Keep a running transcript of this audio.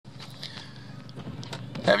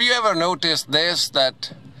Have you ever noticed this,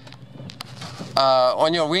 that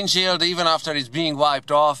on your windshield, even after it's being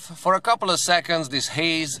wiped off, for a couple of seconds this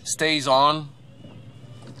haze stays on?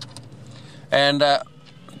 And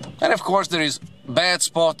of course there is bad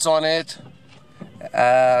spots on it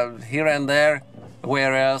here and there,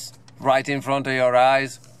 whereas right in front of your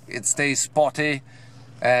eyes it stays spotty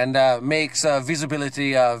and makes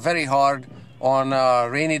visibility very hard on a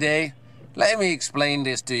rainy day. Let me explain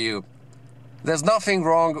this to you. There's nothing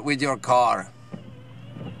wrong with your car.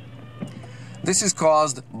 This is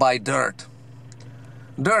caused by dirt.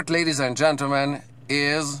 Dirt, ladies and gentlemen,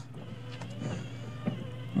 is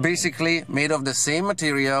basically made of the same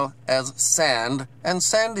material as sand, and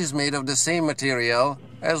sand is made of the same material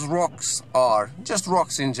as rocks are, just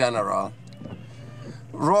rocks in general.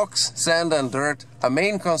 Rocks, sand and dirt, a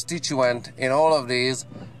main constituent in all of these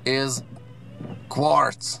is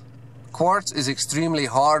quartz. Quartz is extremely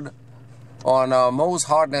hard. On a Mohs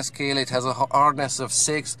hardness scale, it has a hardness of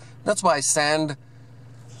 6. That's why sand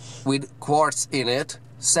with quartz in it,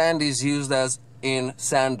 sand is used as in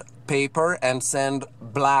sandpaper and sand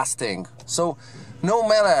blasting. So no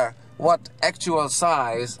matter what actual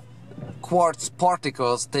size quartz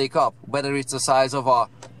particles take up, whether it's the size of a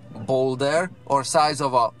boulder or size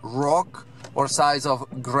of a rock or size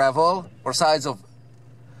of gravel or size of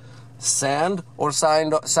sand or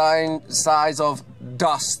size of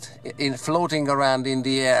dust in floating around in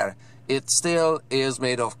the air, it still is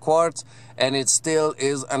made of quartz, and it still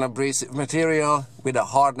is an abrasive material with a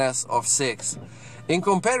hardness of 6. In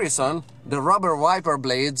comparison, the rubber wiper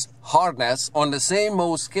blades hardness on the same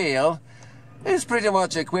Mohs scale is pretty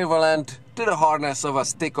much equivalent to the hardness of a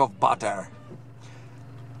stick of butter.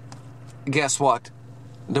 Guess what?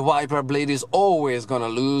 The wiper blade is always gonna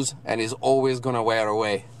lose and is always gonna wear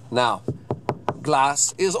away. Now,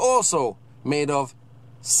 glass is also made of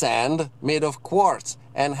sand, made of quartz,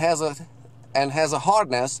 and has a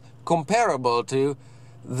hardness comparable to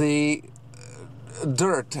the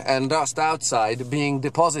dirt and dust outside being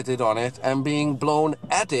deposited on it and being blown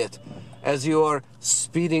at it as you are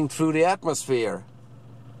speeding through the atmosphere,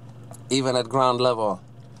 even at ground level.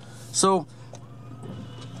 So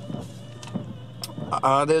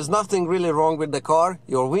there's nothing really wrong with the car.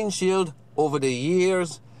 Your windshield over the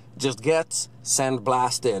years just gets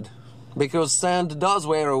sandblasted, because sand does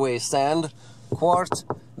wear away sand, quartz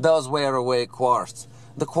does wear away quartz.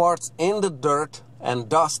 The quartz in the dirt and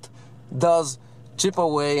dust does chip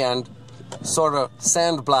away and sort of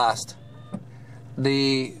sandblast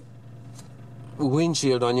the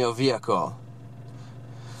windshield on your vehicle.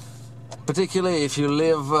 Particularly if you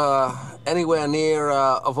live anywhere near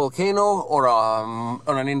a volcano or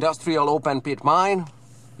an industrial open pit mine,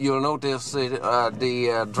 you'll notice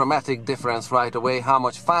the dramatic difference right away, how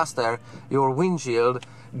much faster your windshield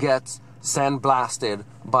gets sandblasted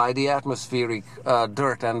by the atmospheric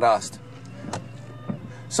dirt and dust.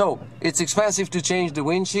 So it's expensive to change the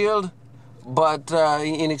windshield, but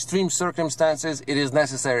in extreme circumstances it is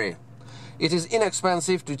necessary. It is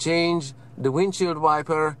inexpensive to change the windshield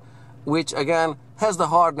wiper, which again has the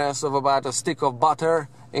hardness of about a stick of butter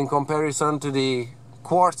in comparison to the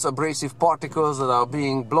quartz abrasive particles that are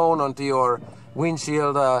being blown onto your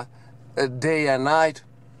windshield day and night.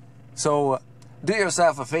 So do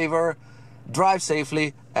yourself a favor, drive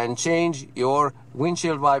safely and change your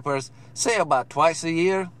windshield wipers, say about twice a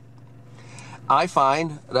year. I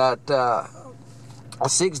find that a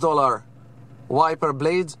 $6 wiper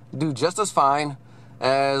blades do just as fine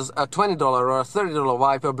as a $20 or a $30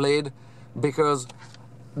 wiper blade, because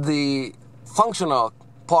the functional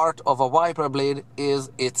part of a wiper blade is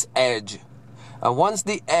its edge. Once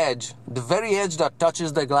the edge, the very edge that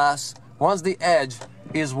touches the glass, once the edge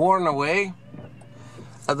is worn away,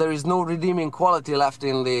 there is no redeeming quality left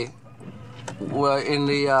in the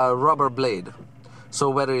rubber blade. So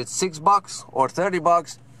whether it's $6 or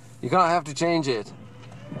 $30, you're gonna have to change it.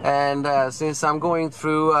 And since I'm going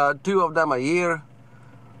through 2 of them a year,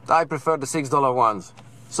 I prefer the $6 ones.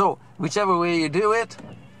 So whichever way you do it,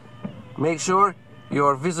 make sure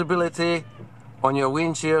your visibility on your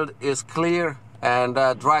windshield is clear and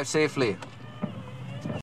drive safely.